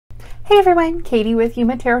Hey everyone, Katie with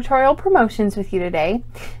Yuma Territorial Promotions with you today.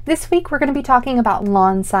 This week we're going to be talking about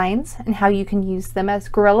lawn signs and how you can use them as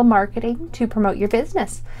guerrilla marketing to promote your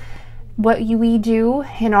business. What we do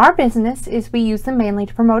in our business is we use them mainly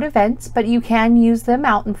to promote events, but you can use them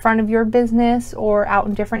out in front of your business or out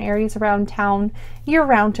in different areas around town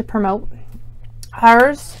year-round to promote.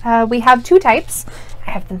 Ours, we have two types.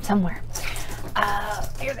 I have them somewhere.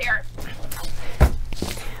 Here they are.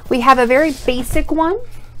 We have a very basic one,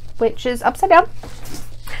 which is upside down.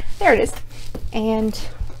 There it is. And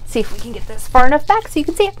see if we can get this far enough back so you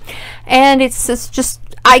can see it. And it's just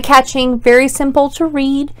eye-catching, very simple to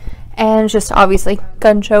read, and just obviously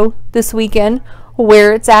gun show this weekend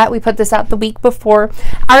where it's at. We put this out the week before.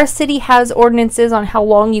 Our city has ordinances on how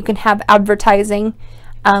long you can have advertising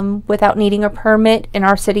without needing a permit. In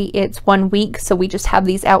our city it's 1 week, so we just have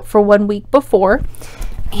these out for 1 week before.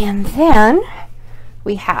 And then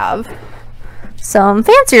we have some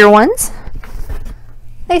fancier ones.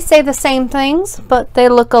 They say the same things, but they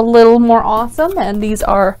look a little more awesome, and these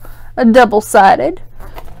are a double-sided.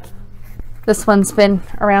 This one's been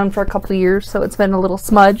around for a couple years, so it's been a little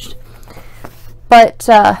smudged. But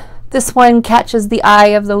this one catches the eye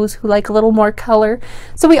of those who like a little more color.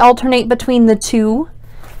 So we alternate between the two.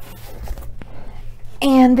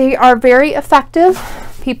 And they are very effective.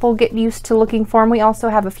 People get used to looking for them. We also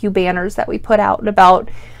have a few banners that we put out and about.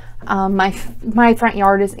 My front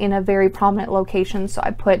yard is in a very prominent location, so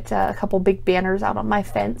I put a couple big banners out on my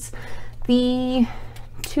fence. The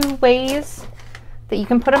two ways that you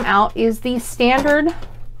can put them out is the standard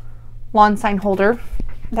lawn sign holder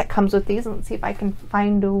that comes with these. Let's see if I can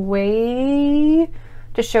find a way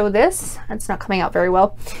to show this. It's not coming out very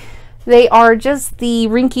well. They are just the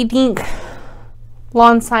rinky-dink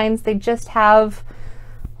lawn signs. They just have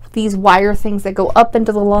these wire things that go up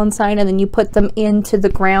into the lawn sign, and then you put them into the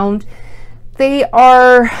ground. They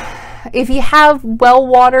are, if you have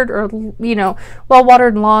well-watered or,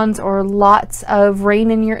 well-watered lawns or lots of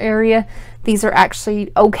rain in your area, these are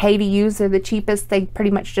actually okay to use. They're the cheapest. They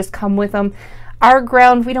pretty much just come with them. Our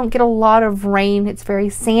ground, we don't get a lot of rain. It's very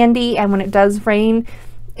sandy, and when it does rain,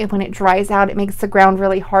 when it dries out, it makes the ground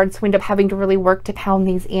really hard, so we end up having to really work to pound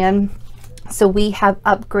these in. So we have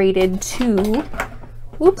upgraded to,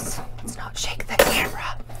 oops, let's not shake the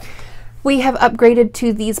camera. We have upgraded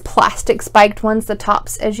to these plastic spiked ones. The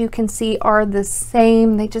tops, as you can see, are the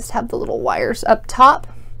same. They just have the little wires up top,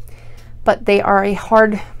 but they are a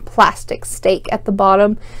hard plastic stake at the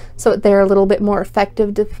bottom, so they're a little bit more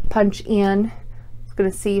effective to punch in. I was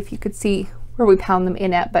going to see if you could see where we pound them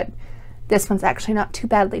in at, but this one's actually not too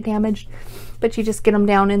badly damaged. But you just get them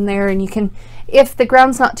down in there, and you can, if the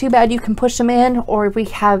ground's not too bad, you can push them in, or we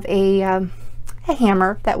have a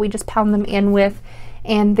hammer that we just pound them in with,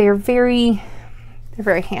 and they're very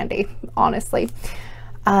handy, honestly.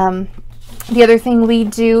 The other thing we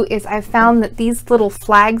do is I've found that these little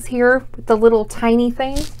flags here, the little tiny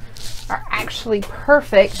things, are actually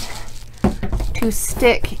perfect to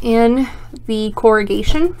stick in the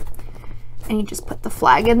corrugation, and you just put the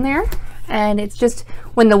flag in there. And it's just,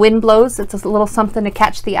 when the wind blows, it's a little something to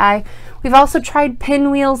catch the eye. We've also tried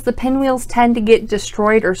pinwheels. The pinwheels tend to get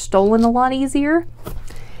destroyed or stolen a lot easier.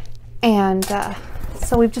 And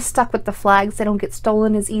so we've just stuck with the flags. They don't get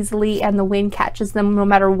stolen as easily, and the wind catches them no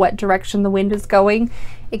matter what direction the wind is going.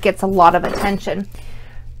 It gets a lot of attention.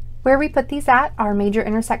 Where we put these at are major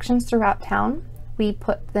intersections throughout town. We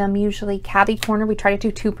put them usually catty corner. We try to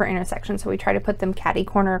do 2 per intersection, so we try to put them catty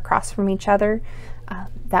corner across from each other.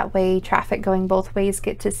 That way traffic going both ways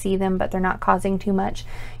get to see them, but they're not causing too much.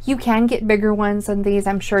 You can get bigger ones than these.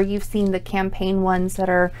 I'm sure you've seen the campaign ones that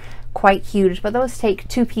are quite huge, but those take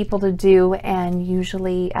 2 people to do, and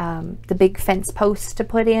usually the big fence posts to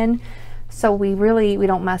put in. So we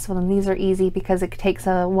don't mess with them. These are easy because it takes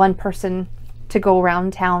one person to go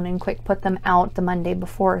around town and quick put them out the Monday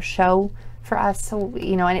before a show for us. So,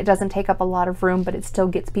 and it doesn't take up a lot of room, but it still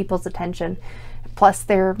gets people's attention. Plus,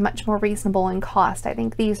 they're much more reasonable in cost. I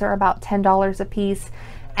think these are about $10 a piece,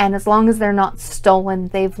 and as long as they're not stolen,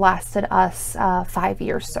 they've lasted us 5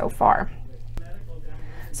 years so far.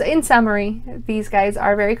 So in summary, these guys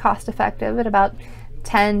are very cost effective at about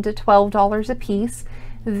 $10 to $12 a piece.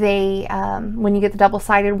 They, when you get the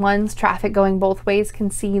double-sided ones, traffic going both ways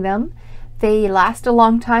can see them. They last a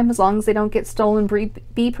long time as long as they don't get stolen.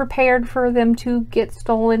 Be prepared for them to get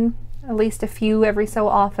stolen, at least a few every so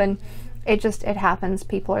often. It happens.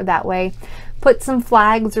 People are that way. Put some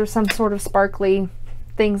flags or some sort of sparkly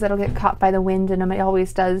things that'll get caught by the wind in them. It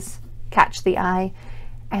always does catch the eye.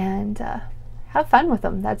 And have fun with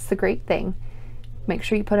them. That's the great thing. Make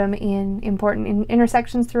sure you put them in important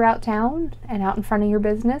intersections throughout town and out in front of your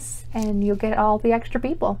business, and you'll get all the extra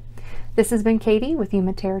people. This has been Katie with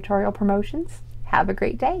Yuma Territorial Promotions. Have a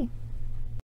great day.